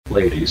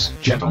Ladies,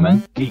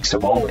 gentlemen, geeks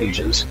of all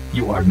ages,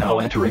 you are now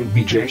entering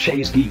BJ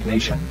Shea's Geek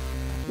Nation.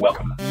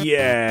 Welcome.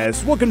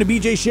 Yes, welcome to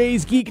BJ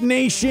Shea's Geek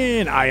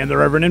Nation. I am the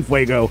Reverend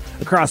Infuego.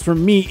 Across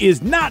from me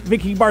is not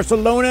Vicky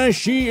Barcelona.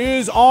 She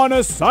is on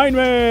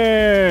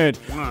assignment.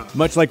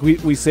 Much like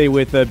we say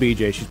with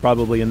BJ, she's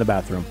probably in the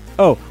bathroom.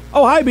 Oh,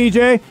 hi,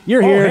 BJ.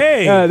 You're here.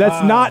 Hey.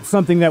 That's not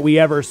something that we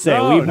ever say.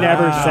 We've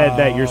never said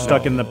that you're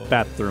stuck in the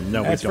bathroom.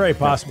 No, that's we don't. very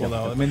possible,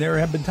 though. I mean, there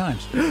have been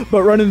times.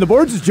 But running the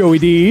boards is Joey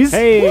D's.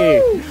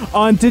 Hey,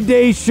 on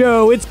today's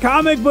show, it's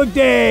Comic Book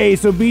Day.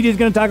 So BJ's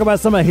going to talk about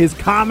some of his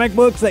comic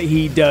books that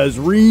he does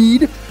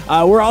read.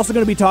 We're also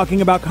going to be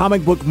talking about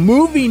comic book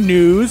movie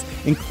news,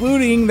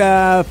 including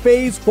the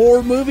Phase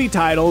 4 movie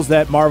titles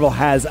that Marvel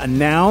has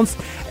announced.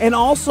 And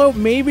also,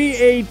 maybe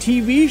a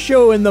TV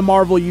show in the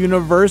Marvel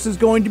Universe is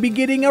going to be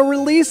getting a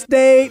release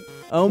date.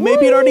 Oh,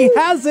 maybe it already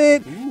has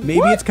it. Maybe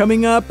it's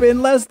coming up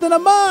in less than a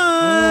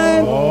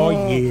month. Oh,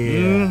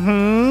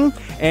 yeah.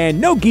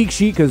 And no Geek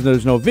Sheet because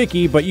there's no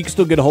Vicky, but you can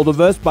still get a hold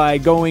of us by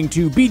going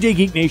to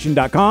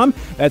bjgeeknation.com.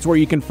 That's where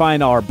you can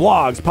find our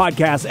blogs,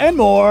 podcasts, and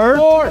more.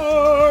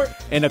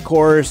 And of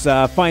course,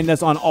 find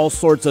us on all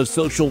sorts of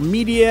social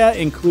media,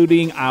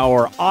 including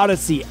our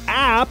Odyssey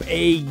app,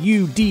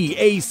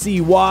 AUDACY,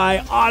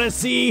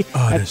 Odyssey.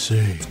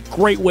 Odyssey.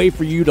 Great way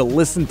for you to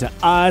listen to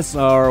us,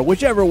 or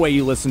whichever way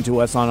you listen to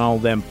us on all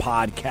them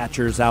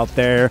podcatchers out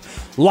there.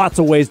 Lots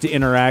of ways to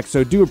interact,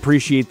 so do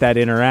appreciate that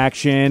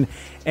interaction.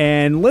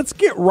 And let's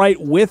get right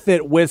with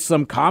it with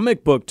some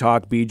comic book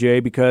talk,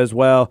 BJ, because,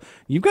 well,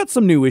 you've got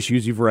some new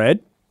issues you've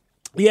read.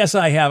 Yes,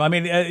 I have. I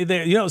mean,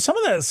 some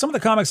of the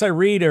comics I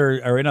read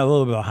are in a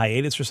little bit of a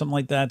hiatus or something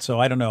like that.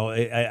 So I don't know.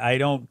 I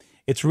don't.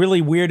 It's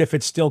really weird if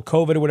it's still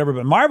COVID or whatever.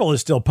 But Marvel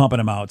is still pumping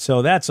them out,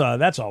 so that's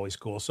always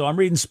cool. So I'm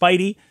reading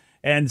Spidey.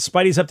 And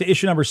Spidey's up to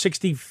issue number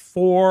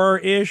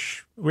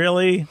 64-ish,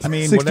 really. I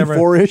mean,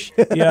 64-ish?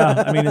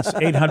 Yeah, I mean, it's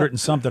 800 and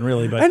something,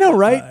 really. But I know,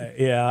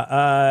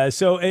 right?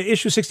 So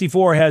issue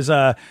 64 has,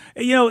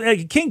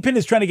 Kingpin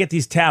is trying to get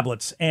these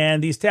tablets.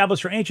 And these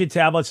tablets are ancient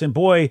tablets. And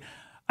boy,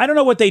 I don't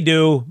know what they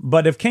do,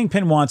 but if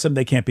Kingpin wants them,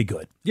 they can't be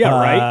good. Yeah,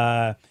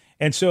 right.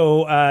 And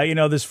so,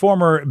 this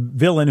former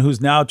villain who's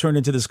now turned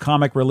into this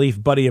comic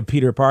relief buddy of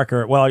Peter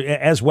Parker,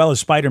 as well as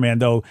Spider-Man,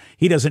 though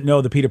he doesn't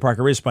know that Peter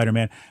Parker is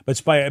Spider-Man,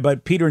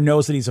 but Peter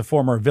knows that he's a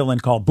former villain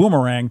called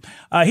Boomerang.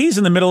 He's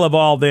in the middle of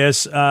all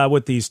this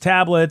with these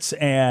tablets,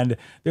 and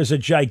there's a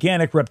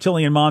gigantic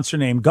reptilian monster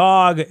named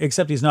Gog,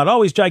 except he's not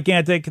always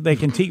gigantic. They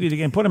can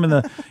put him in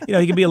the,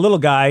 he can be a little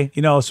guy,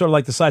 sort of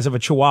like the size of a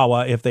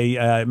chihuahua if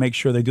they make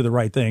sure they do the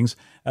right things.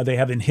 They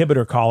have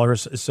inhibitor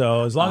collars,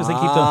 so as long as they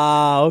keep them,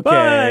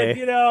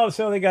 okay. But,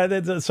 so they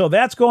got so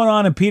that's going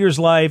on in Peter's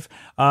life.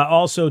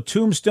 Also,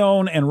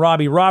 Tombstone and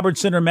Robbie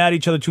Robertson are mad at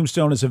each other.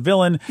 Tombstone is a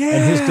villain,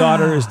 and his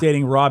daughter is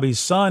dating Robbie's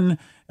son.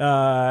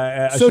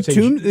 Has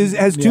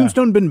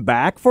Tombstone been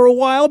back for a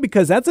while?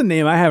 Because that's a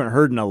name I haven't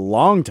heard in a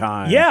long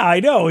time. Yeah, I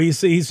know.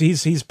 He's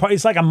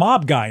like a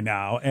mob guy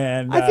now,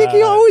 and I think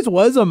he always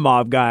was a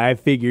mob guy. I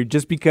figured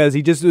just because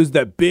he just was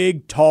that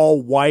big,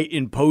 tall, white,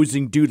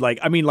 imposing dude.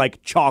 Like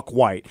chalk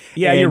white.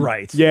 Yeah, you're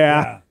right.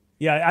 Yeah.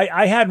 Yeah,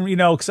 I hadn't,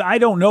 because I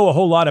don't know a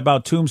whole lot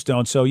about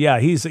Tombstone. So,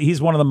 yeah,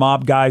 he's one of the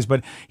mob guys.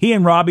 But he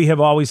and Robbie have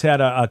always had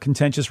a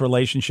contentious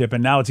relationship.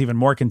 And now it's even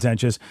more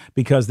contentious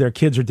because their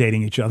kids are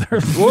dating each other.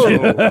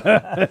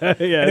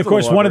 Yeah, and, of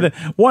course,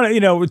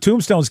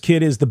 Tombstone's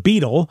kid is the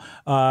Beetle.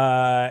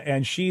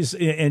 And she's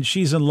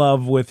in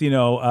love with,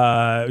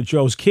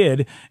 Joe's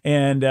kid.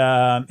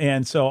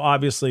 And so,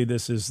 obviously,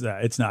 this is,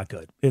 it's not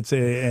good.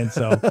 And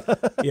so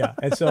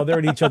they're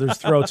at each other's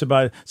throats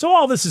about it. So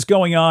all this is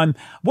going on.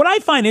 What I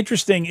find interesting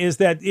is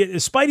that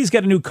Spidey's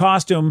got a new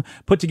costume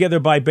put together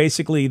by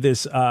basically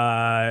this this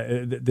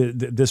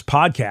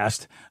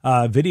podcast,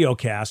 video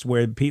cast,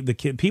 where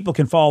people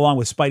can follow along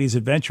with Spidey's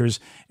adventures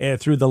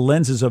through the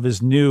lenses of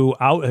his new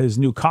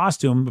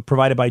costume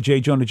provided by J.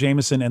 Jonah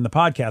Jameson and the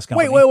podcast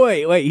company.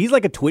 Wait. He's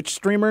like a Twitch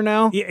streamer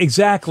now? Yeah,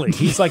 exactly.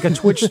 He's like a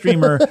Twitch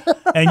streamer,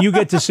 and you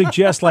get to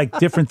suggest like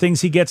different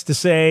things he gets to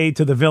say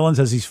to the villains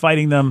as he's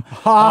fighting them.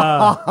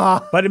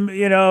 But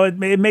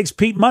it makes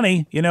Pete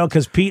money,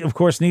 because Pete, of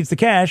course, needs the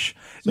cash.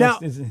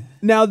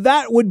 Now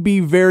that would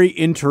be very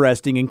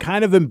interesting and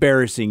kind of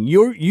embarrassing.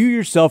 You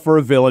yourself are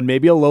a villain,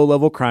 maybe a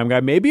low-level crime guy,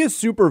 maybe a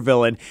super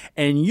villain,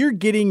 and you're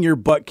getting your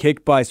butt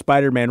kicked by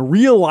Spider-Man,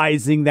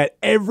 realizing that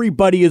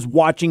everybody is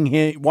watching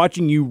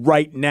you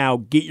right now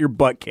get your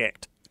butt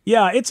kicked.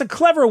 Yeah, it's a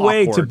clever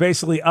way to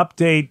basically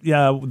update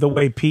the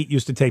way Pete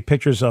used to take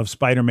pictures of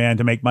Spider-Man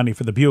to make money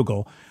for the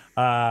Bugle.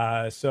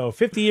 So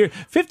 50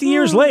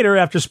 years later,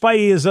 after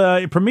Spidey is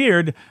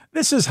premiered,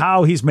 this is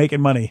how he's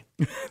making money.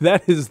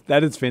 That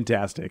is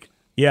fantastic.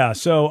 Yeah,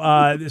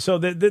 so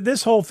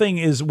this whole thing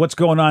is what's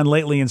going on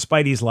lately in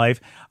Spidey's life.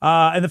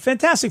 And the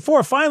Fantastic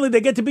Four, finally, they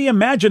get to be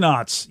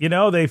Imaginauts.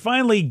 They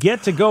finally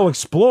get to go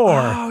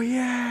explore. Oh,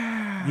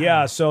 yeah.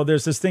 Yeah, so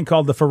there's this thing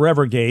called the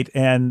Forever Gate,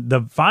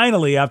 and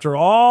finally, after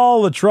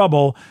all the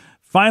trouble,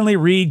 finally,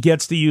 Reed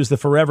gets to use the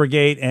Forever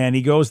Gate, and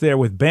he goes there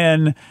with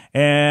Ben,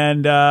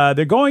 and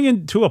they're going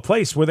into a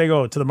place where they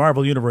go to the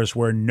Marvel Universe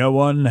where no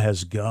one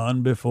has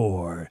gone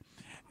before.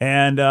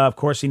 And, of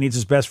course, he needs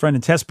his best friend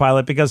and test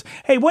pilot because,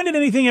 hey, when did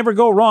anything ever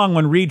go wrong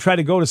when Reed tried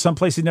to go to some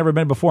place he'd never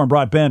been before and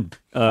brought Ben?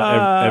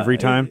 Every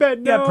time?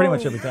 Yeah, pretty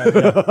much every time.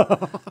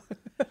 Yeah.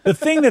 The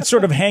thing that's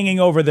sort of hanging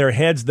over their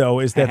heads,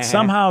 though, is that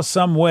somehow,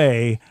 some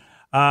way,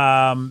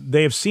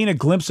 they have seen a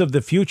glimpse of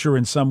the future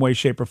in some way,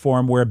 shape, or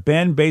form where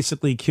Ben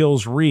basically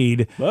kills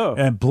Reed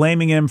and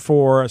blaming him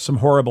for some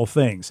horrible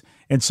things.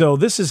 And so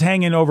this is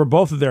hanging over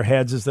both of their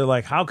heads as they're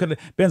like,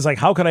 Ben's like,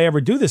 how could I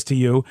ever do this to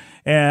you?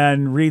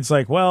 And Reed's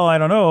like, well, I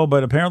don't know,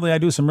 but apparently I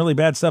do some really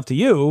bad stuff to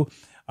you.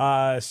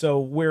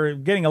 So we're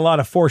getting a lot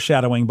of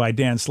foreshadowing by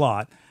Dan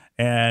Slott.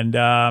 And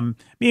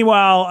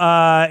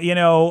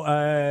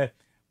meanwhile,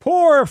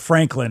 poor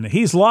Franklin.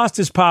 He's lost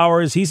his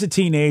powers. He's a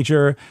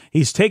teenager.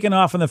 He's taken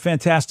off in the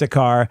Fantastic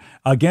Car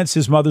against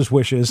his mother's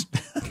wishes.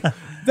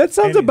 That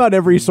sounds about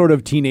every sort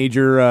of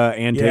teenager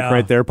antic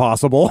right there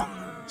possible.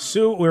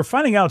 Sue, we're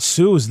finding out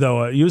Sue's,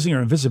 though, using her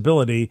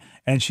invisibility,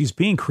 and she's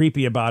being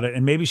creepy about it,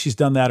 and maybe she's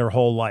done that her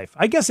whole life.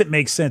 I guess it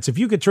makes sense. If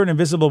you could turn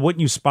invisible, wouldn't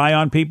you spy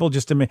on people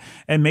just to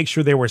and make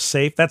sure they were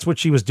safe? That's what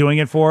she was doing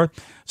it for,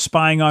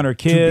 spying on her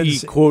kids.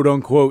 To be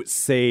quote-unquote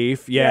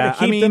safe. Yeah, to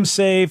keep them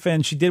safe,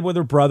 and she did with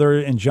her brother,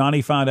 and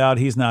Johnny found out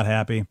he's not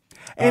happy.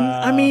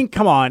 And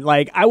come on,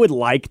 like, I would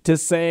like to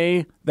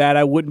say that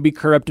I wouldn't be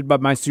corrupted by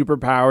my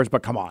superpowers,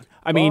 but come on.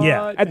 I mean,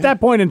 at that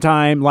point in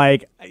time,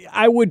 like,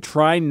 I would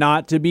try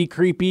not to be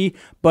creepy,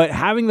 but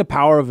having the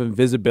power of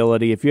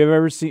invisibility, if you've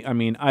ever seen, I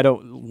mean, I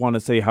don't want to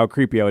say how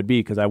creepy I would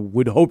be because I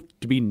would hope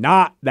to be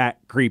not that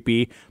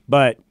creepy,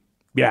 but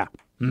yeah.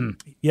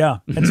 Yeah,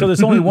 and so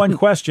there's only one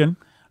question,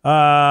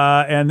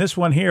 and this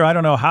one here, I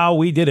don't know how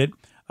we did it.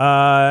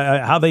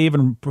 How they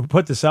even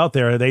put this out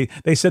there. They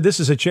said this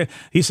is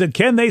he said,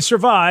 can they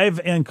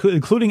survive,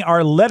 including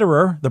our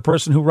letterer, the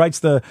person who writes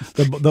the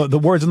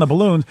words on the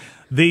balloons,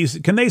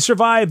 can they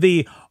survive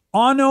the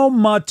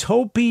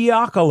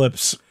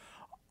onomatopocalypse?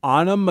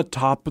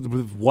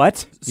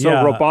 What?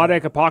 So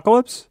robotic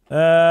apocalypse?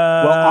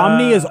 Well,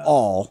 Omni is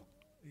all.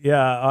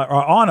 Yeah,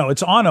 or ono.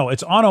 It's ono.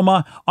 It's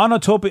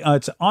onomatopia.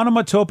 It's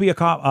onomatopia.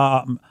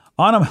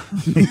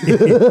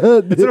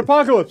 It's an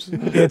apocalypse.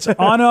 It's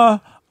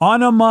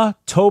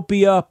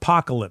onomatopoia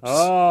apocalypse.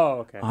 Oh,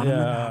 okay.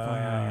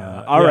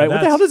 All right.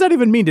 What the hell does that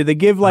even mean? Did they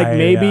give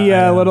maybe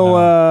a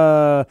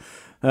little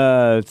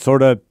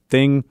sort of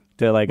thing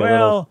to like a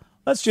little?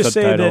 Let's just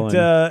say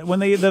that when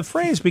the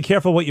phrase "be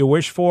careful what you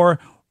wish for"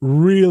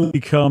 really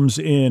comes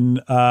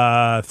in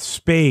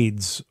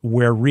spades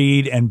where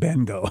Reed and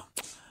Ben go.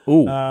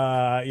 Ooh.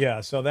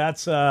 So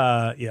that's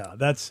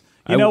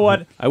you know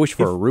what? I wish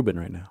for a Reuben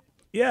right now.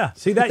 Yeah,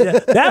 see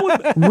that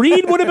would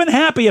Reed would have been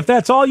happy if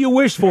that's all you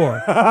wished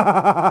for.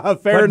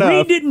 Fair enough.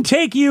 Reed didn't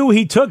take you;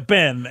 he took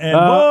Ben, and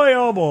boy,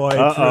 oh boy,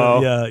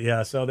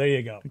 yeah. So there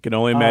you go. I can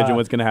only imagine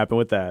what's going to happen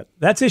with that.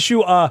 That's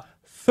issue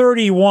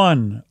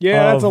 31.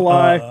 Yeah, that's a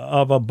lie.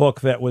 Of a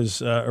book that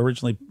was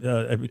originally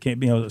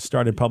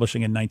started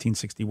publishing in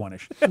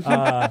 1961ish.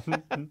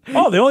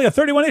 They only have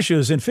 31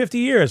 issues in 50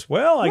 years.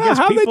 Well, I guess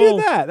how'd people, they do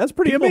that? That's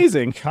pretty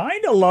amazing.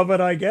 Kind of love it,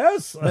 I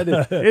guess.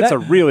 It's a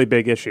really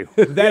big issue.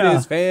 That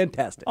is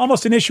fantastic.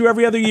 Almost an issue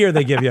every other year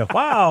they give you.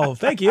 Wow,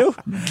 thank you.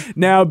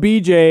 Now,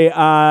 BJ,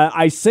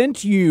 I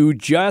sent you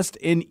just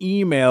an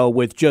email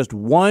with just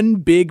one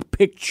big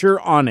picture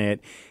on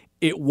it.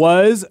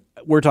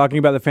 We're talking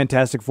about the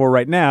Fantastic Four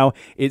right now.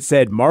 It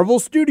said Marvel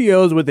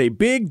Studios with a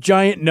big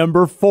giant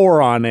number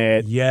 4 on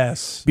it.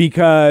 Yes.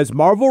 Because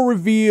Marvel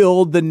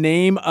revealed the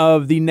name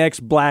of the next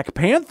Black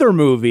Panther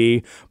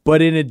movie,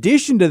 but in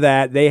addition to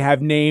that, they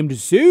have named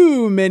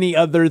so many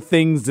other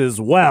things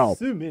as well.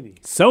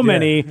 So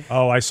many.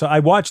 Oh, I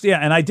watched,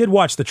 and I did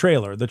watch the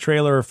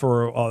trailer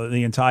for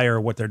the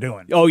entire what they're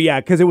doing. Oh, yeah,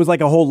 because it was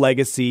like a whole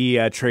legacy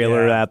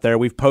trailer out there.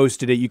 We've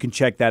posted it. You can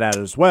check that out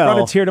as well.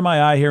 Brought a tear to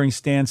my eye hearing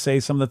Stan say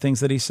some of the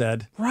things that he said.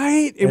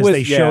 Right?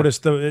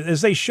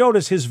 As they showed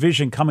us his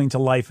vision coming to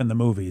life in the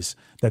movies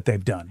that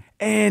they've done.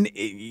 And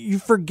you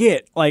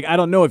forget, like, I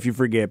don't know if you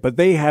forget, but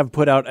they have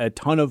put out a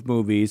ton of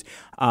movies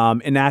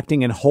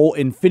enacting a whole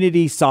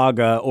Infinity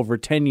Saga over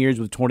 10 years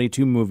with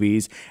 22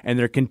 movies, and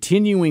they're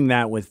continuing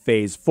that with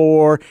Phase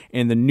 4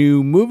 and the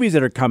new movies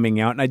that are coming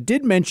out. And I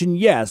did mention,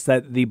 yes,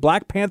 that the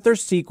Black Panther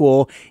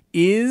sequel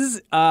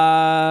is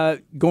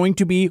going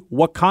to be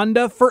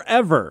Wakanda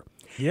Forever.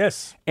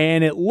 Yes.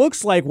 And it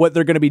looks like what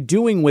they're going to be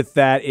doing with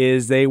that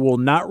is they will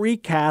not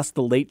recast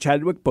the late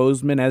Chadwick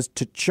Boseman as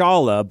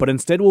T'Challa, but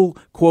instead will,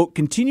 quote,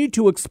 continue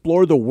to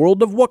explore the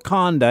world of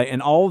Wakanda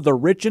and all of the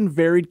rich and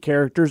varied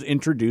characters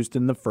introduced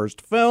in the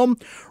first film.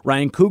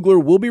 Ryan Coogler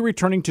will be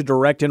returning to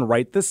direct and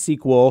write the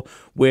sequel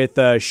with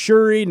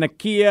Shuri,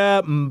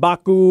 Nakia,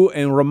 M'Baku,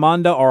 and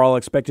Ramonda are all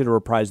expected to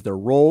reprise their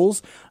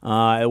roles.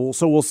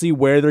 So we'll see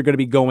where they're going to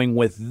be going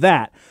with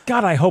that.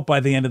 God, I hope by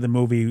the end of the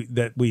movie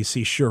that we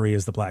see Shuri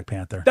as the Black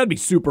Panther. That'd be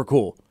super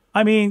cool.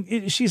 I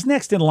mean, she's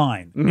next in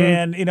line,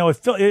 and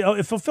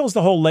it fulfills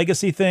the whole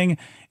legacy thing.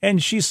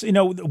 And she's,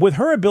 with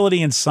her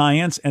ability in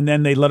science, and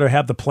then they let her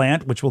have the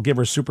plant, which will give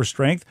her super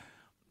strength.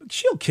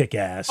 She'll kick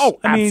ass. Oh,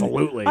 I mean,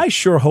 absolutely. I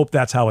sure hope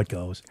that's how it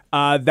goes.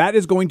 That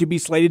is going to be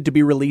slated to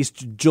be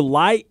released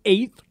July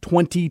 8th,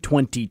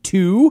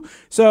 2022.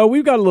 So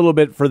we've got a little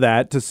bit for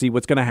that to see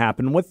what's going to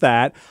happen with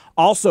that.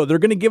 Also, they're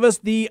going to give us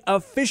the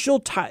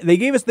official they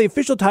gave us the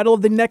official title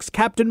of the next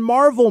Captain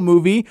Marvel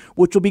movie,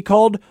 which will be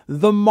called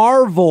The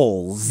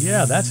Marvels.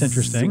 Yeah, that's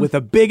interesting. With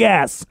a big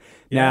S.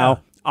 Yeah.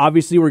 Now,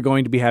 obviously, we're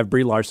going to have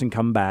Brie Larson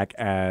come back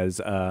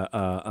as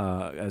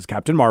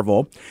Captain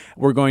Marvel.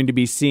 We're going to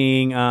be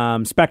seeing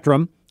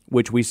Spectrum,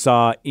 which we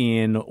saw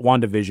in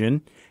WandaVision.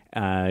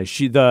 I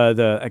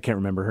can't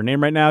remember her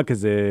name right now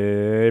because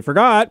I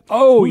forgot.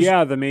 Oh,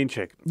 yeah, the main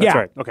chick. That's yeah,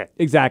 right. Okay.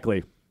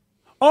 Exactly.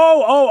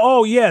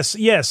 Oh, yes.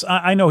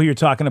 I know who you're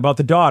talking about,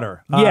 the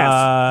daughter.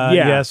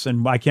 Yes,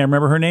 and I can't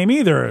remember her name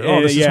either.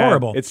 Oh, this is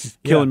horrible. It's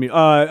killing me.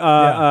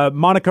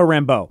 Monica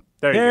Rambeau.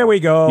 There we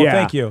go. Yeah.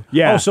 Thank you.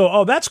 Yeah.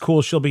 That's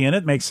cool. She'll be in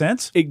it. Makes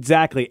sense.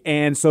 Exactly.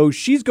 And so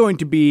she's going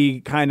to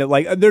be kind of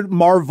like, their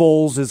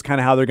Marvels is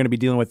kind of how they're going to be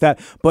dealing with that.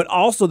 But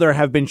also there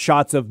have been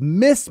shots of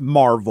Miss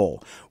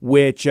Marvel,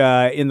 which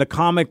in the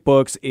comic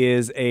books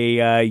is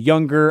a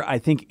younger, I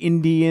think,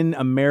 Indian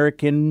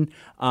American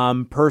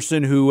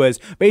person who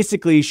was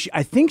basically,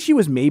 I think she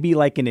was maybe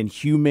like an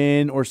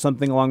Inhuman or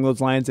something along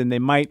those lines, and they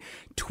might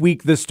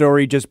tweak the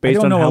story just based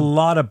on I don't know how... a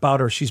lot about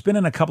her. She's been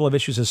in a couple of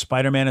issues as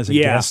Spider-Man as a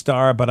guest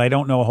star, but I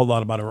don't know a whole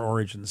lot about her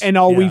origins. And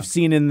all we've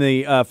seen in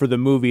the for the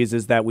movies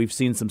is that we've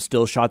seen some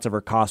still shots of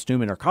her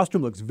costume, and her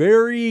costume looks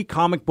very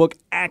comic book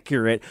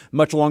accurate,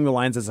 much along the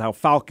lines as how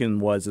Falcon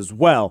was as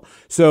well.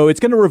 So it's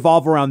going to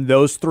revolve around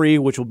those three,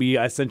 which will be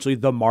essentially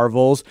the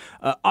Marvels.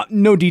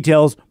 No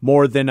details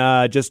more than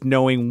just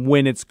knowing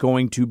when it's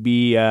going to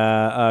be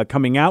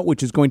coming out,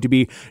 which is going to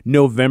be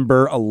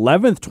November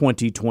 11th,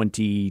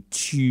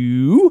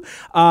 2022.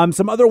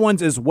 Some other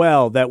ones as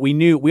well that we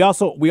knew. We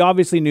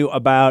obviously knew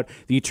about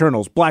the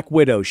Eternals, Black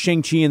Widow,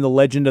 Shang-Chi and the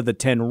Legend of the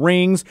Ten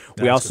Rings.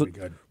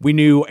 We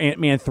knew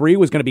Ant-Man 3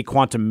 was going to be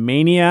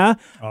Quantumania.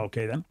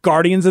 Okay, then.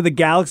 Guardians of the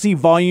Galaxy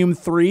Volume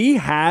 3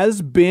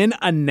 has been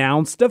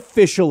announced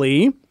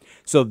officially.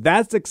 So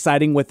that's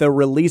exciting with a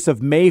release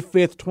of May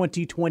 5th,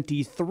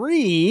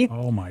 2023.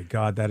 Oh my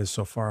God, that is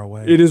so far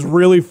away. It is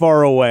really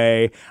far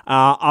away.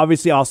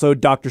 Obviously, also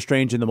Doctor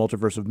Strange in the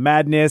Multiverse of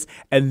Madness.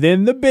 And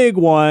then the big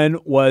one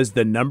was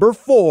the number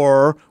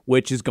 4,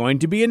 which is going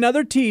to be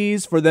another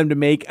tease for them to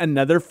make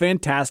another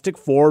Fantastic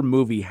Four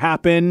movie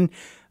happen.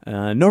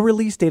 No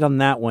release date on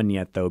that one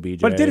yet, though,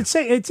 BJ. But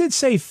it did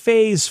say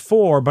Phase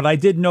 4, but I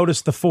did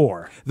notice the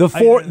 4. The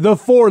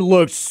 4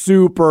 looked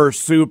super,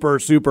 super,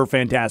 super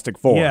Fantastic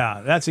Four.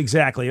 Yeah, that's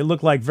exactly. It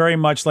looked like very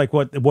much like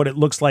what it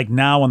looks like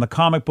now in the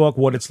comic book,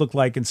 what it's looked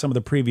like in some of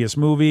the previous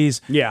movies.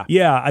 Yeah.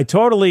 Yeah, I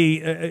totally...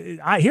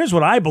 here's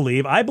what I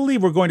believe. I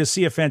believe we're going to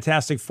see a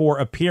Fantastic Four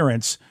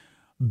appearance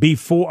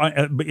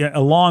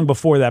long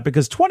before that,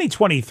 because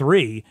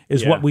 2023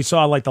 is what we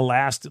saw, like the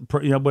last,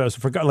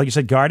 like you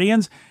said,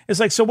 Guardians. It's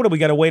like, so what do we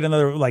got to wait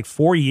another like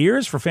 4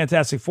 years for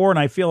Fantastic Four? And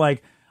I feel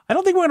like I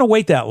don't think we're going to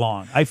wait that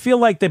long. I feel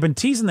like they've been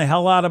teasing the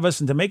hell out of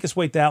us, and to make us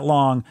wait that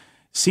long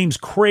seems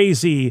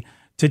crazy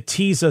to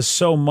tease us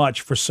so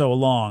much for so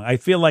long. I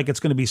feel like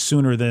it's going to be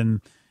sooner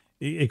than.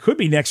 It could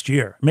be next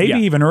year,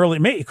 maybe even early.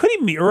 It could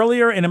even be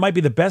earlier, and it might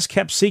be the best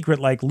kept secret,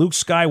 like Luke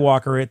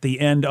Skywalker at the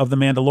end of The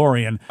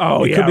Mandalorian.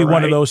 Oh, it could be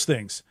one of those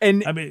things.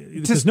 And I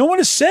mean, because no one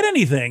has said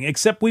anything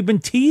except we've been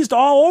teased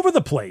all over the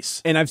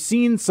place. And I've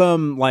seen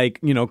some, like,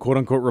 quote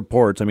unquote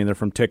reports. I mean, they're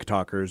from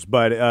TikTokers,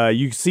 but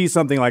you see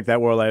something like that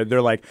where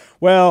they're like,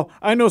 well,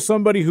 I know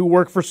somebody who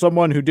worked for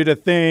someone who did a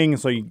thing,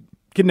 so you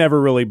can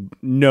never really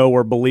know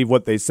or believe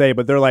what they say.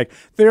 But they're like,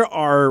 there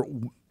are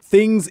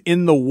things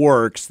in the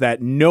works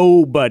that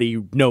nobody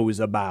knows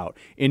about,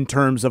 in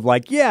terms of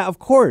like, yeah, of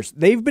course,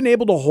 they've been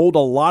able to hold a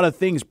lot of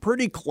things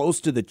pretty close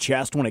to the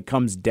chest when it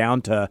comes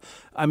down to,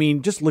 I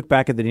mean, just look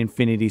back at the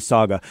Infinity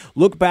Saga.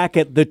 Look back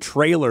at the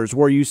trailers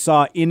where you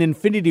saw in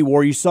Infinity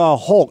War, you saw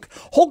Hulk.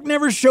 Hulk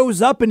never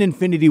shows up in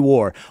Infinity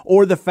War.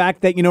 Or the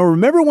fact that,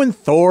 remember when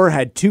Thor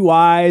had 2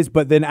 eyes,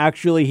 but then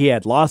actually he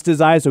had lost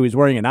his eyes, so he's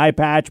wearing an eye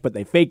patch, but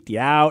they faked you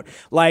out.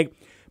 Like,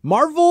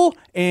 Marvel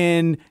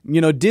and,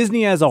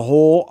 Disney as a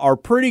whole are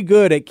pretty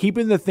good at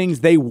keeping the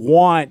things they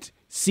want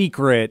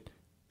secret.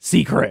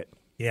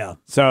 Yeah.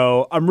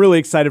 So I'm really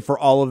excited for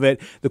all of it.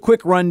 The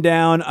quick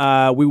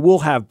rundown, we will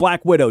have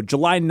Black Widow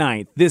July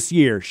 9th this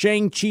year.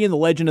 Shang-Chi and the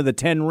Legend of the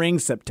Ten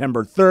Rings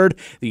September 3rd.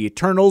 The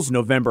Eternals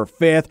November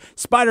 5th.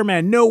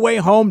 Spider-Man No Way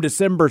Home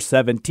December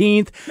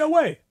 17th. No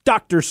way.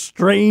 Doctor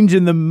Strange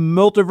in the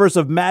Multiverse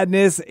of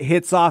Madness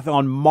hits off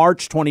on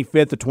March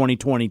 25th of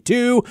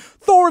 2022.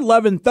 Thor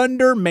Love and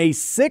Thunder May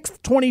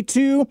 6th,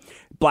 22.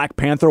 Black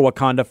Panther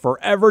Wakanda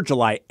Forever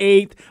July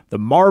 8th. The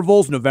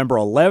Marvels November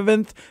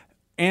 11th.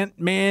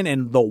 Ant-Man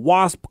and the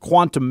Wasp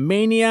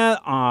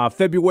Quantumania,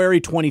 February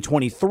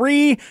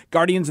 2023.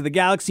 Guardians of the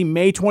Galaxy,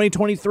 May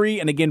 2023.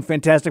 And again,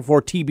 Fantastic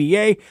Four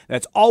TBA.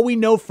 That's all we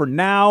know for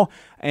now.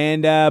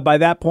 And by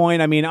that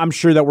point, I mean, I'm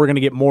sure that we're going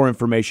to get more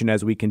information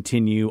as we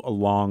continue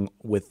along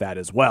with that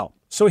as well.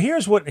 So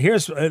here's going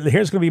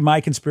to be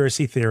my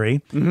conspiracy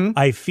theory.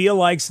 I feel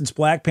like since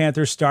Black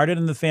Panther started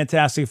in the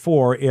Fantastic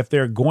Four, if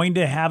they're going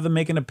to have them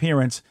make an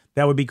appearance,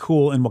 that would be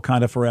cool in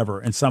Wakanda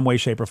Forever in some way,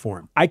 shape, or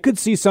form. I could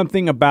see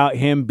something about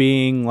him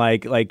being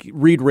like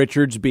Reed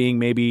Richards being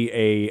maybe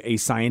a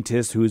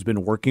scientist who's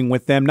been working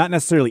with them, not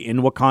necessarily in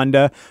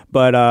Wakanda,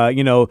 but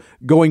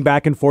going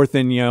back and forth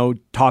and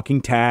talking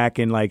tech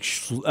and like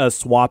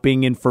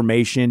swapping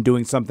information,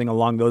 doing something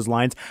along those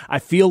lines. I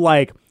feel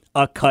like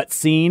a cut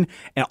scene,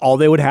 and all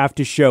they would have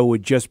to show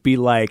would just be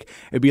like,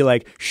 it'd be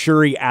like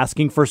Shuri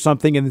asking for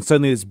something, and then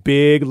suddenly this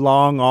big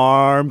long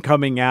arm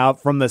coming out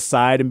from the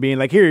side and being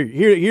like, here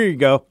you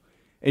go,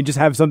 and just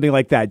have something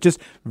like that, just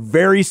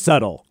very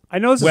subtle. I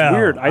know this is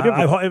weird.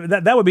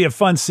 That would be a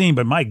fun scene,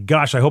 but my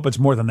gosh, I hope it's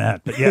more than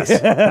that. But yes,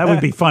 that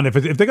would be fun. If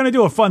they're going to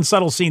do a fun,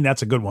 subtle scene,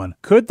 that's a good one.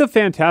 Could the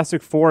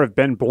Fantastic Four have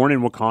been born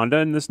in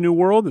Wakanda in this new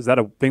world? Is that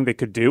a thing they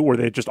could do? Were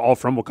they just all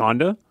from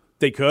Wakanda?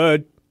 They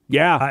could.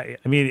 Yeah,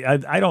 I mean,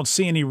 I don't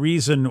see any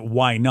reason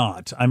why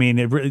not. I mean,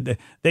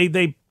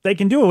 they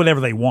can do whatever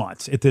they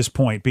want at this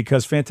point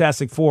because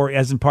Fantastic Four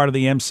isn't part of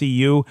the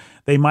MCU.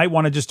 They might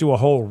want to just do a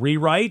whole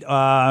rewrite.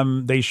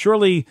 They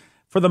surely,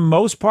 for the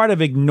most part,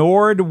 have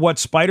ignored what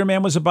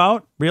Spider-Man was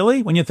about.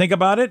 Really, when you think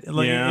about it,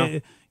 yeah.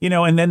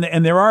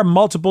 And there are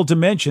multiple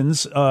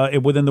dimensions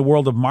within the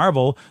world of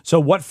Marvel. So,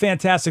 what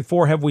Fantastic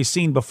Four have we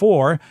seen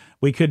before?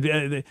 We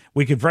could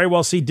very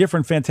well see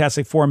different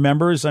Fantastic Four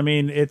members. I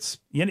mean, it's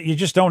you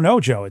just don't know,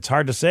 Joe. It's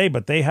hard to say,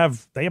 but they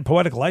have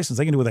poetic license.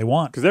 They can do what they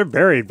want because they're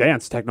very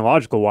advanced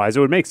technological wise. It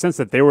would make sense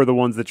that they were the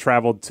ones that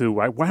traveled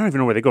to. I don't even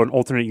know where they go, an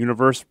alternate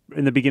universe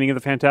in the beginning of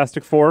the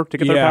Fantastic Four to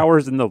get their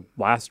powers in the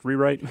last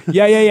rewrite.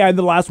 Yeah. And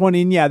the last one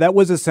that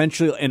was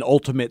essentially an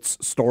Ultimates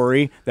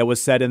story that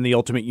was set in the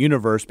Ultimate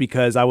Universe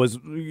because I was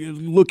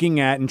looking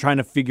at and trying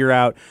to figure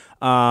out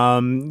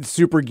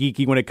super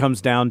geeky when it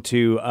comes down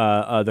to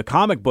the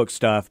comic book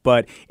stuff,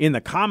 but in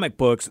the comic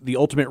books, the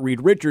Ultimate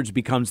Reed Richards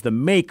becomes the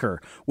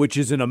Maker, which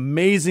is an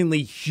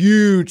amazingly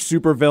huge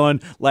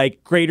supervillain,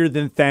 like greater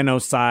than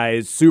Thanos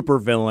sized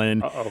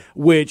supervillain,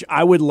 which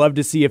I would love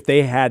to see if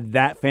they had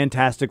that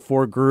Fantastic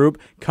Four group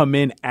come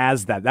in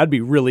as that. That'd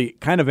be really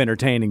kind of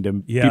entertaining to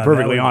be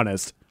perfectly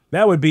honest.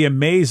 That would be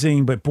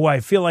amazing, but boy, I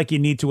feel like you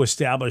need to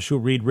establish who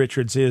Reed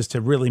Richards is to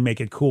really make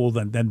it cool.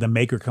 Then the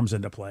Maker comes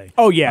into play.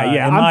 Oh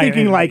yeah.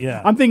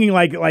 I'm thinking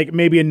like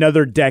maybe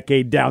another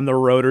decade down the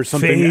road or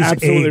something. Phase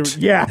absolutely, 8.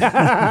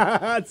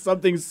 Yeah,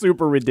 something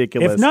super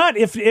ridiculous.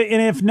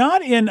 If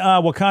not in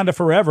Wakanda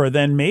Forever,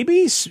 then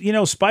maybe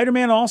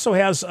Spider-Man also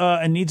has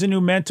needs a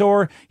new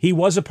mentor. He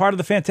was a part of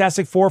the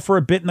Fantastic Four for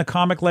a bit in the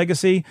comic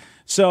legacy,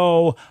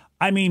 so.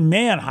 I mean,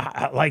 man,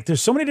 like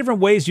there's so many different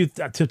ways to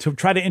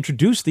try to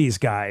introduce these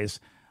guys.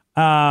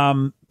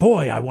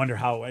 Boy, I wonder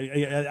how.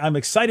 I'm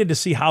excited to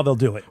see how they'll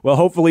do it. Well,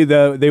 hopefully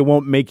they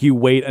won't make you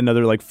wait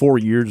another like 4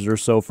 years or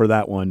so for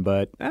that one.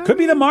 But could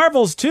be the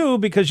Marvels too,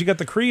 because you got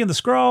the Kree and the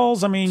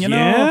Skrulls. I mean,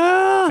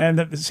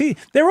 and see,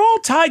 they're all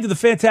tied to the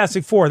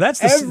Fantastic Four.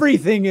 That's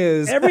everything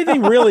is.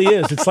 Everything really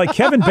is. It's like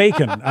Kevin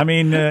Bacon. I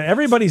mean,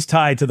 everybody's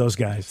tied to those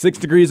guys. 6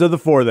 degrees of the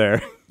 4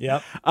 there.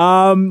 Yep.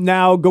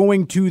 Now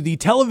going to the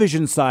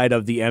television side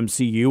of the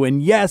MCU,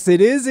 and yes,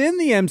 it is in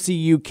the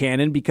MCU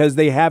canon because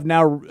they have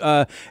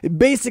now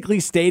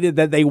basically stated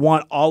that they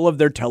want all of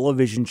their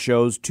television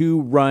shows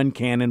to run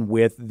canon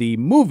with the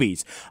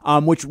movies,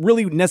 which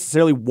really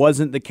necessarily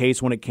wasn't the case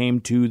when it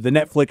came to the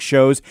Netflix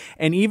shows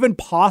and even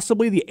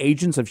possibly the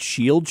Agents of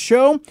S.H.I.E.L.D.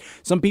 show.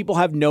 Some people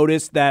have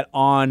noticed that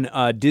on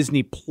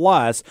Disney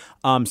Plus,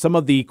 some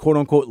of the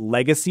quote-unquote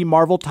legacy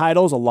Marvel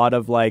titles, a lot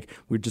of like,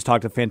 we just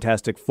talked to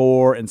Fantastic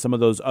Four and some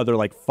of those other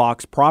like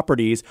Fox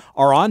properties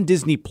are on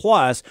Disney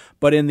Plus,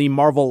 but in the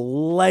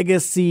Marvel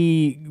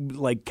Legacy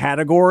like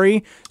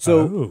category.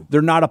 So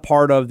they're not a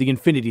part of the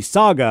Infinity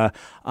Saga.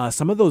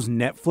 Some of those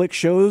Netflix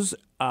shows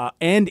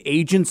and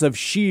Agents of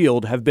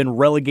S.H.I.E.L.D. have been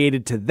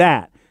relegated to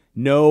that.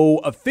 No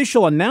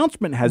official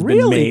announcement has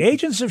been made.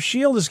 Agents of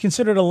S.H.I.E.L.D. is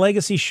considered a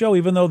legacy show,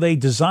 even though they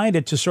designed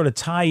it to sort of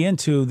tie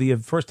into the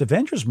first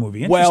Avengers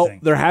movie. Well,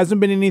 there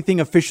hasn't been anything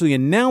officially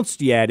announced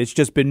yet. It's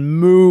just been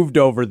moved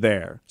over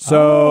there.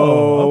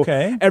 So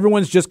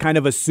everyone's just kind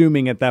of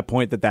assuming at that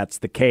point that that's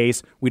the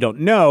case. We don't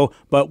know.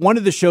 But one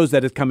of the shows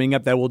that is coming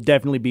up that will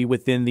definitely be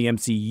within the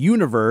MC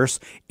universe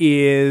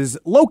is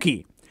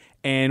Loki.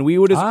 And we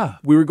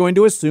were going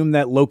to assume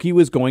that Loki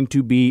was going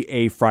to be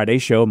a Friday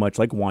show, much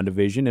like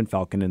WandaVision and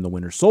Falcon and the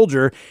Winter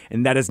Soldier.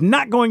 And that is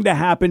not going to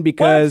happen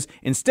because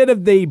instead of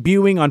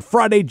debuting on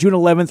Friday, June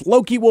 11th,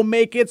 Loki will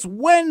make its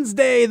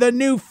Wednesday, the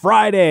new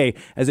Friday,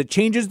 as it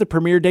changes the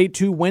premiere date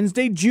to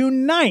Wednesday,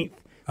 June 9th.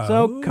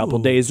 So a couple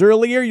days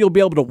earlier, you'll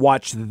be able to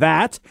watch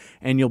that,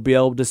 and you'll be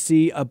able to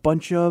see a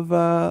bunch of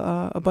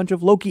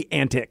Loki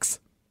antics.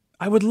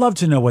 I would love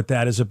to know what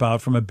that is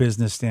about from a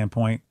business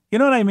standpoint. You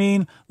know what I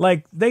mean?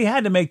 Like, they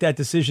had to make that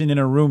decision in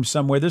a room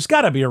somewhere. There's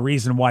got to be a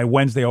reason why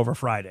Wednesday over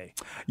Friday.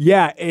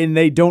 Yeah, and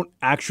they don't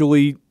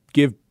actually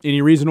give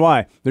any reason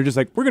why. They're just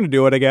like, we're going to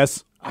do it, I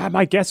guess.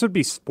 My guess would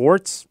be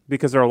sports,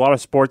 because there are a lot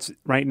of sports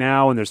right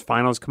now and there's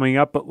finals coming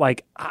up. But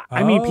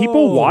I mean,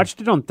 people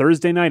watched it on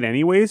Thursday night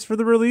anyways for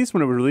the release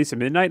when it was released at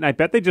midnight. And I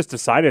bet they just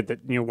decided that,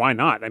 why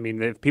not? I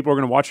mean, if people are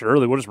going to watch it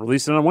early, we'll just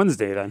release it on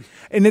Wednesday then.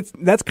 And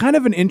that's kind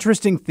of an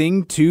interesting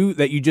thing, too,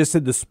 that you just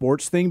said the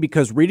sports thing,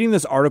 because reading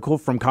this article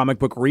from Comic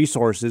Book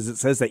Resources, it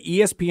says that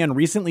ESPN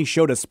recently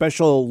showed a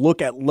special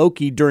look at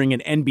Loki during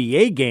an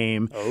NBA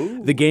game.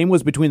 Oh. The game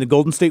was between the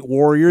Golden State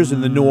Warriors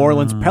and the New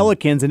Orleans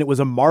Pelicans, and it was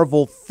a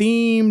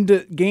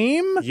Marvel-themed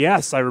game.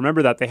 Yes, I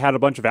remember that. They had a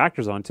bunch of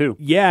actors on, too.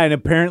 Yeah, and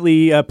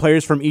apparently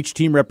players from each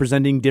team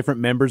representing different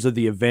members of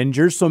the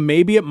Avengers, so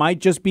maybe it might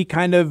just be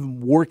kind of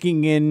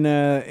working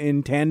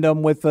in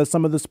tandem with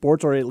some of the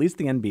sports, or at least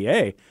the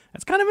NBA.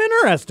 That's kind of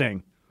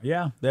interesting.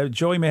 Yeah,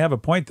 Joey may have a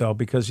point, though,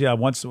 because,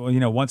 once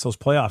those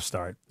playoffs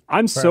start.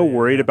 I'm so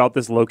worried about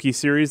this Loki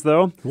series,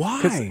 though.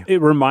 Why? 'Cause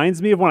it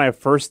reminds me of when I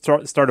first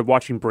started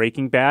watching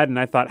Breaking Bad, and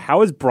I thought,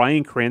 how is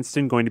Bryan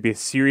Cranston going to be a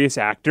serious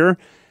actor?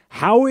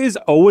 How is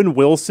Owen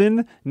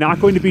Wilson not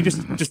going to be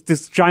just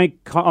this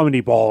giant comedy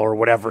ball or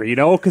whatever,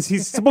 Because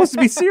he's supposed to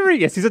be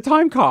serious. He's a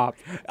time cop.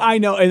 I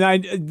know,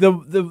 and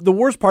the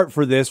worst part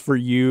for this, for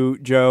you,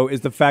 Joe,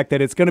 is the fact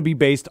that it's going to be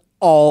based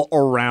all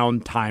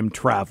around time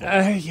travel.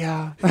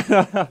 Yeah.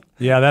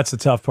 Yeah, that's the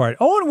tough part.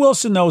 Owen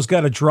Wilson, though, has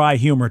got a dry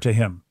humor to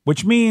him,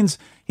 which means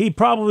he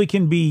probably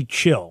can be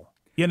chill.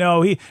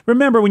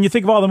 Remember, when you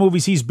think of all the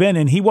movies he's been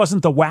in, he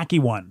wasn't the wacky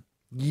one.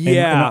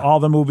 Yeah. In all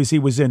the movies he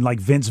was in, like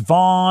Vince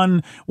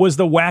Vaughn was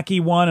the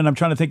wacky one, and I'm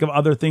trying to think of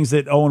other things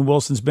that Owen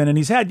Wilson's been in.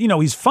 He's had,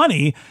 he's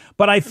funny,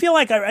 but I feel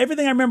like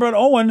everything I remember about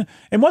Owen,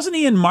 and wasn't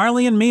he in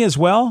Marley and Me as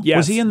well? Yes.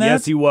 Was he in that?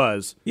 Yes, he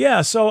was.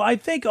 Yeah, so I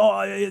think,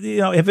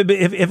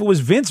 if it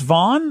was Vince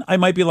Vaughn, I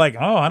might be like,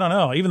 I don't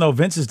know, even though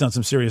Vince has done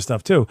some serious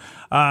stuff too.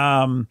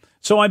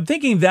 So I'm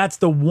thinking that's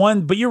the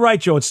one, but you're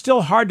right, Joe. It's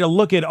still hard to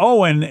look at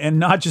Owen and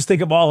not just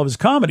think of all of his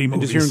comedy movies.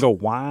 And just hear him go,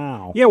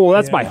 wow. Yeah, well,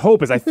 that's my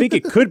hope, is I think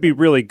it could be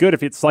really good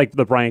if it's like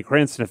the Bryan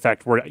Cranston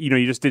effect, where,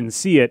 you just didn't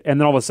see it,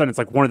 and then all of a sudden it's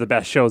like one of the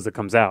best shows that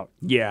comes out.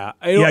 Yeah.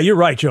 Yeah, you're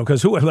right, Joe,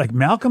 because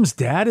Malcolm's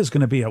dad is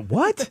going to be a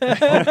what? He's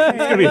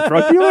going to be a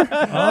drug dealer?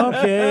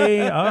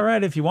 Okay, all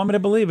right, if you want me to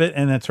believe it.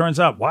 And it turns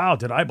out, wow,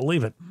 did I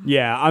believe it?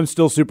 Yeah, I'm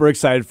still super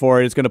excited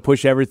for it. It's going to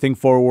push everything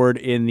forward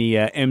in the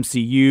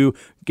MCU,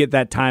 get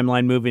that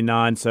timeline moving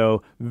on,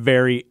 so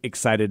very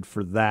excited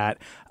for that.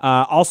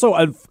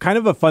 Also, kind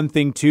of a fun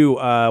thing, too,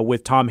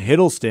 with Tom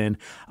Hiddleston.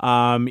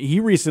 He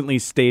recently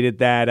stated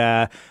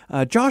that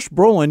Josh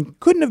Brolin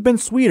couldn't have been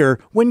sweeter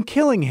when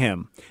killing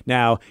him.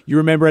 Now, you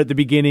remember at the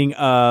beginning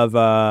of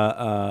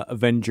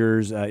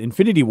Avengers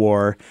Infinity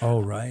War. Oh,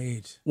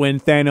 right. When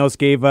Thanos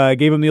gave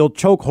him the old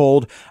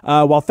chokehold.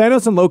 While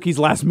Thanos and Loki's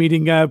last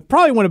meeting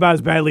probably went about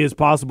as badly as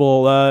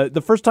possible,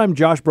 the first time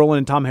Josh Brolin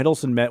and Tom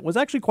Hiddleston met was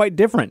actually quite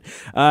different.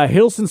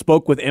 Hiddleston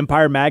spoke with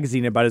Empire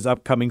Magazine about his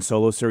upcoming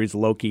solo series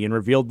Loki and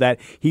revealed that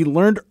he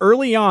learned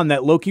early on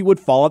that Loki would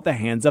fall at the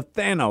hands of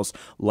Thanos.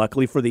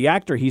 Luckily for the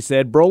actor, he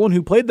said, Brolin,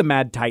 who played the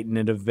Mad Titan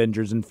in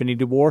Avengers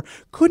Infinity War,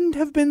 couldn't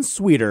have been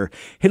sweeter.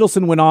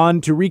 Hiddleston went on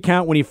to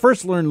recount when he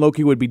first learned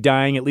Loki would be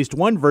dying, at least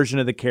one version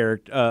of the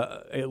character,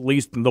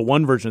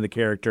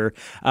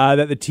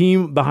 that the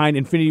team behind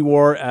Infinity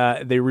War,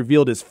 they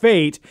revealed his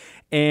fate.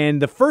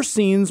 And the first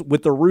scenes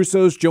with the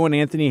Russos, Joe and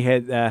Anthony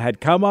had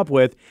come up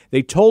with,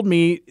 they told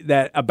me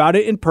that about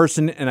it in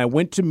person, and I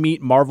went to meet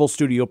Marvel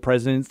Studio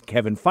President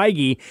Kevin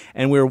Feige,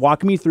 and we were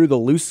walking me through the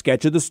loose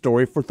sketch of the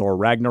story for Thor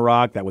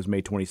Ragnarok. That was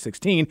May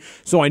 2016.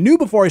 So I knew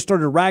before I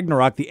started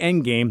Ragnarok, the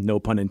end game, no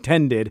pun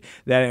intended,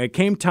 that it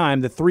came time,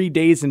 the 3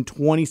 days in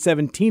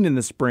 2017 in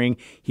the spring,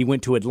 he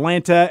went to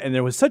Atlanta, and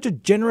there was such a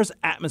generous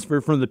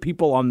atmosphere from the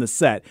people on the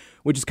set,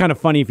 which is kind of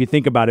funny if you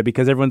think about it,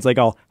 because everyone's like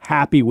all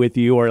happy with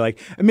you, or like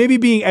maybe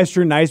being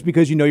extra nice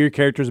because you know your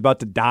character's about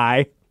to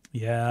die.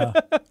 Yeah.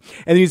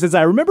 And he says,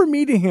 I remember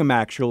meeting him,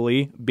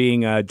 actually,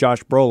 being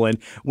Josh Brolin.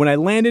 When I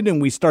landed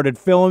and we started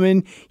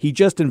filming, he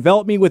just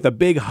enveloped me with a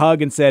big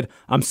hug and said,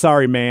 I'm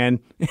sorry, man.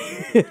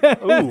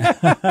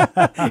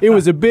 It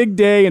was a big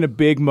day and a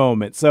big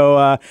moment.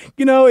 So,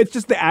 it's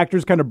just the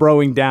actors kind of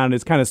broing down.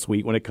 It's kind of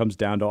sweet when it comes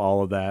down to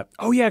all of that.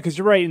 Oh, yeah, because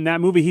you're right. In that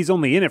movie, he's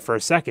only in it for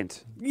a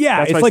second. Yeah,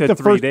 that's it's why like I said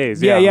the 3 first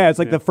days. Yeah, it's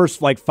like the first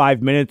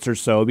 5 minutes or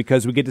so,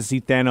 because we get to see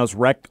Thanos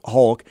wreck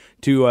Hulk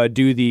to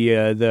do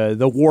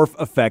the Worf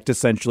effect,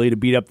 essentially, to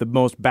beat up the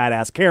most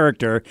badass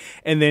character.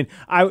 And then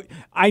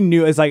I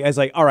knew, I was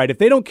like, all right, if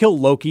they don't kill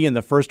Loki in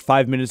the first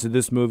 5 minutes of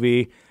this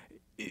movie,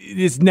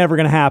 it's never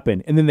going to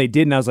happen. And then they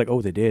did, and I was like,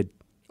 oh, they did.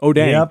 Oh,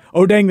 dang. Yep.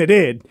 Oh, dang, they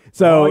did.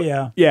 So,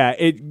 yeah,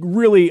 it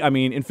really,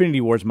 Infinity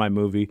War is my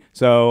movie.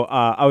 So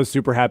I was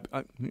super happy.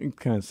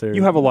 Kind of serious.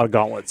 You have a lot of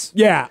gauntlets.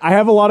 Yeah, I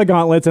have a lot of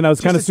gauntlets, and I was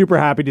kind of super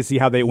happy to see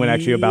how they went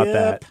actually about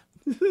that.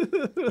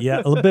 Yeah,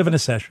 a little bit of an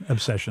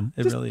obsession.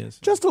 It really is.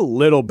 Just a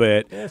little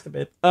bit. Just a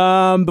bit.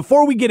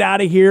 Before we get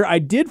out of here, I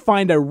did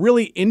find a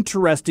really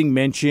interesting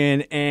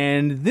mention,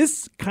 and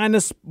this kind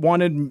of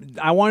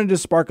I wanted to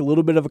spark a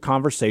little bit of a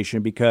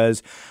conversation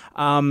because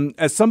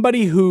as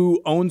somebody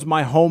who owns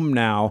my home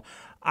now,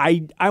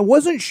 I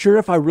wasn't sure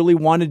if I really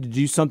wanted to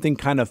do something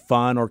kind of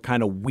fun or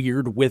kind of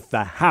weird with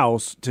the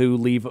house to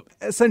leave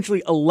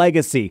essentially a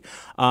legacy.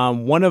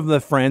 One of the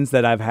friends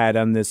that I've had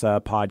on this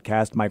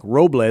podcast, Mike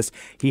Robles,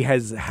 he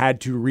has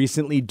had to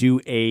recently do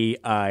a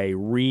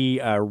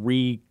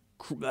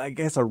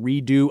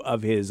redo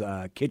of his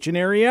kitchen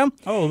area.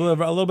 Oh, a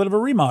little bit of a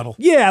remodel.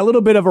 Yeah, a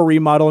little bit of a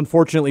remodel.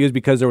 Unfortunately, it was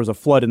because there was a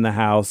flood in the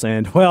house,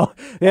 and well,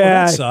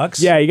 yeah, that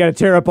sucks. Yeah, you got to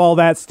tear up all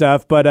that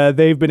stuff. But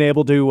they've been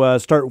able to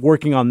start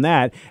working on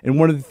that. And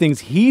one of the things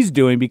he's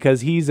doing,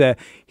 because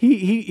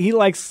he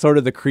likes sort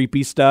of the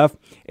creepy stuff,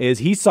 is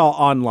he saw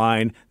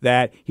online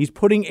that he's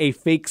putting a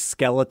fake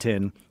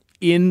skeleton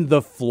in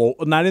the floor,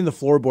 not in the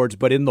floorboards,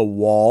 but in the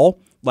wall.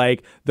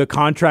 Like, the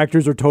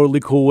contractors are totally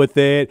cool with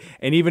it,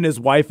 and even his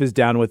wife is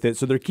down with it.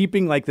 So they're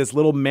keeping like this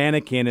little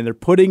mannequin, and they're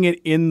putting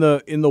it in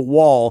the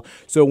wall.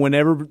 So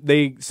whenever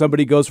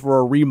somebody goes for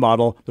a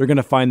remodel, they're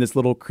gonna find this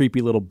little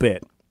creepy little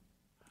bit.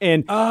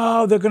 And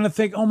they're going to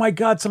think, oh my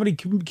God, somebody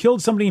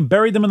killed somebody and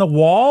buried them in the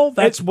wall?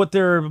 That's what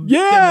they're...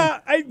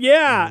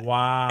 Yeah.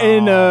 Wow.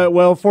 And,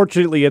 well,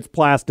 fortunately, it's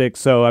plastic,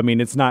 so, I mean,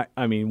 it's not...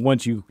 I mean,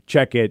 once you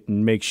check it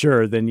and make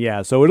sure, then,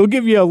 yeah. So it'll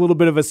give you a little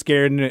bit of a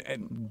scare,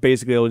 and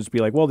basically it'll just be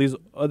like, well, these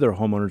other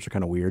homeowners are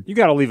kind of weird. You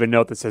got to leave a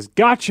note that says,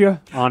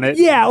 gotcha, on it.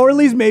 Yeah, or at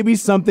least maybe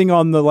something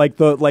on the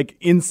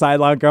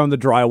inside, like on the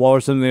drywall or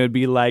something that would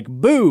be like,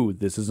 boo,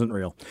 this isn't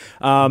real.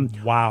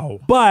 Wow.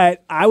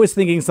 But I was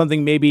thinking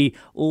something maybe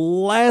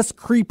less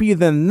creepy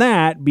than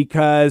that,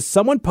 because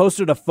someone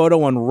posted a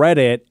photo on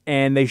Reddit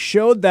and they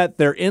showed that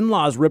their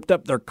in-laws ripped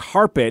up their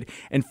carpet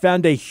and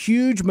found a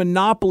huge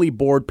Monopoly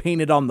board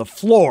painted on the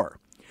floor.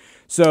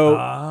 So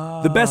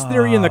the best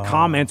theory in the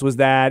comments was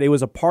that it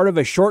was a part of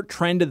a short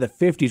trend of the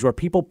 50s where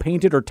people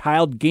painted or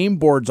tiled game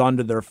boards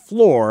onto their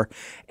floor.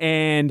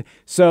 And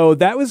so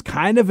that was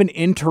kind of an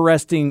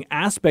interesting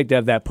aspect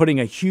of that, putting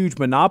a huge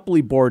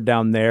Monopoly board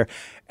down there.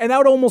 And I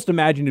would almost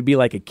imagine it'd be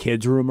like a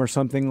kid's room or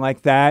something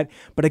like that.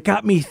 But it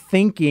got me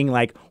thinking,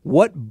 like,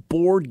 what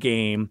board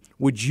game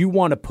would you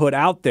want to put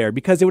out there?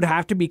 Because it would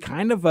have to be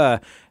kind of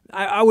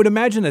I would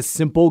imagine a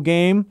simple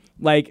game.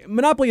 Like,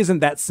 Monopoly isn't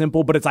that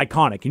simple, but it's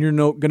iconic, and you're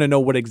going to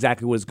know what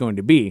exactly was going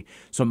to be.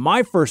 So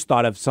my first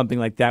thought of something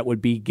like that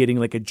would be getting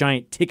like a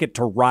giant Ticket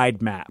to Ride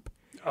map.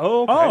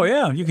 Oh, okay. Oh,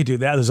 yeah, you could do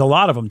that. There's a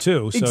lot of them,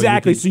 too. So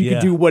Exactly. So you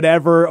could do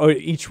whatever, or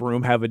each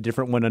room have a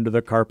different one under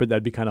the carpet.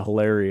 That'd be kind of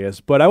hilarious.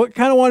 But I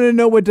kind of wanted to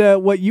know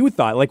what you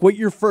thought, like what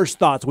your first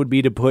thoughts would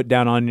be to put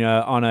down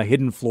on a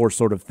hidden floor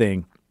sort of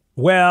thing.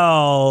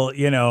 Well,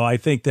 I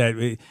think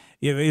that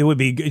it would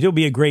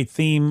be a great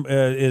theme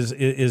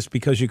is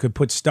because you could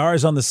put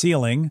stars on the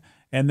ceiling,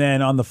 and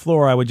then on the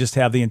floor I would just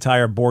have the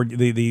entire board,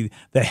 the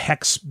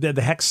hex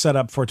set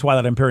up for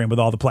Twilight Imperium with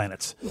all the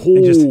planets,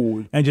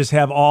 and just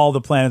have all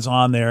the planets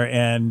on there,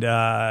 and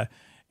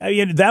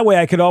that way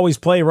I could always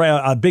play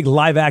a big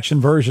live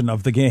action version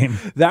of the game.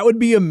 That would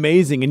be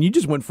amazing. And you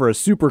just went for a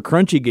super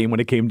crunchy game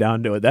when it came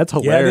down to it. That's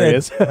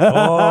hilarious. Yeah,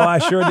 I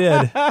sure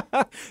did.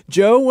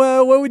 Joe,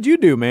 what would you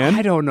do, man?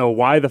 I don't know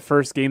why the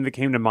first game that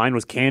came to mind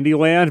was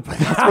Candyland, but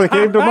that's what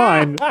came to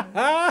mind.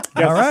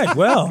 All right,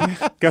 well.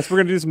 Guess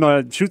we're going to do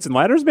some Chutes and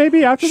Ladders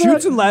maybe after that?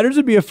 Chutes and Ladders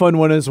would be a fun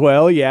one as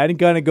well. Yeah, and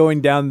kind of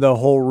going down the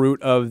whole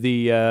route of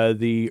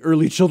the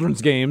early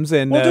children's games.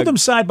 And we'll do them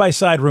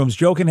side-by-side rooms.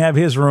 Joe can have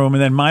his room,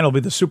 and then mine will be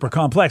the super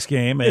complex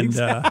game. And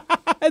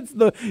it's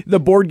the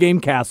board game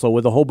castle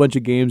with a whole bunch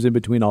of games in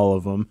between all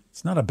of them.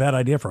 It's not a bad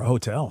idea for a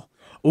hotel.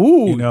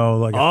 Ooh.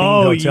 Like a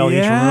themed hotel,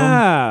 each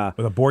room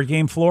with a board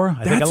game floor.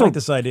 I think I like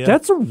this idea.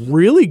 That's a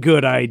really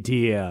good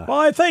idea. Well,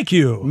 I thank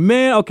you.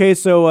 Man, okay,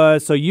 so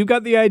you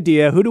got the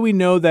idea. Who do we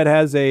know that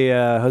has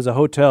a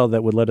hotel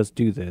that would let us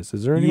do this?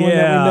 Is there anyone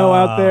that we know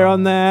out there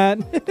on that?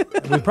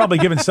 We've probably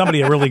given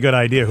somebody a really good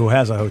idea who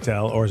has a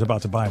hotel or is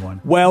about to buy one.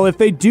 Well, if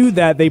they do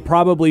that, they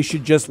probably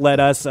should just let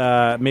us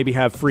maybe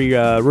have free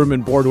room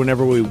and board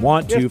whenever we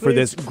want to for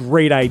this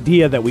great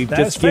idea that we've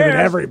just given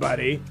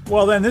everybody.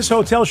 Well, then this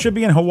hotel should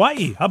be in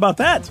Hawaii. How about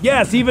that?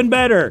 Yes, even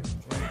better.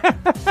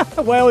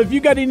 Well, if you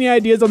got any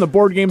ideas on the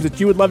board games that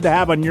you would love to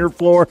have on your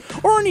floor,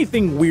 or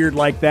anything weird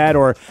like that,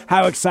 or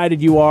how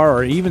excited you are,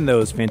 or even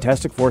those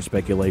Fantastic Four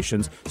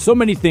speculations, so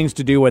many things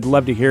to do. I'd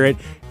love to hear it.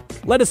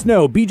 Let us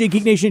know,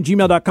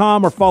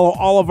 bjgeeknation@gmail.com, or follow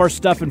all of our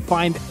stuff and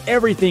find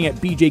everything at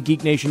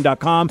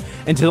bjgeeknation.com.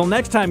 Until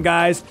next time,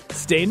 guys,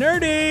 stay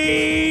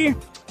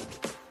nerdy!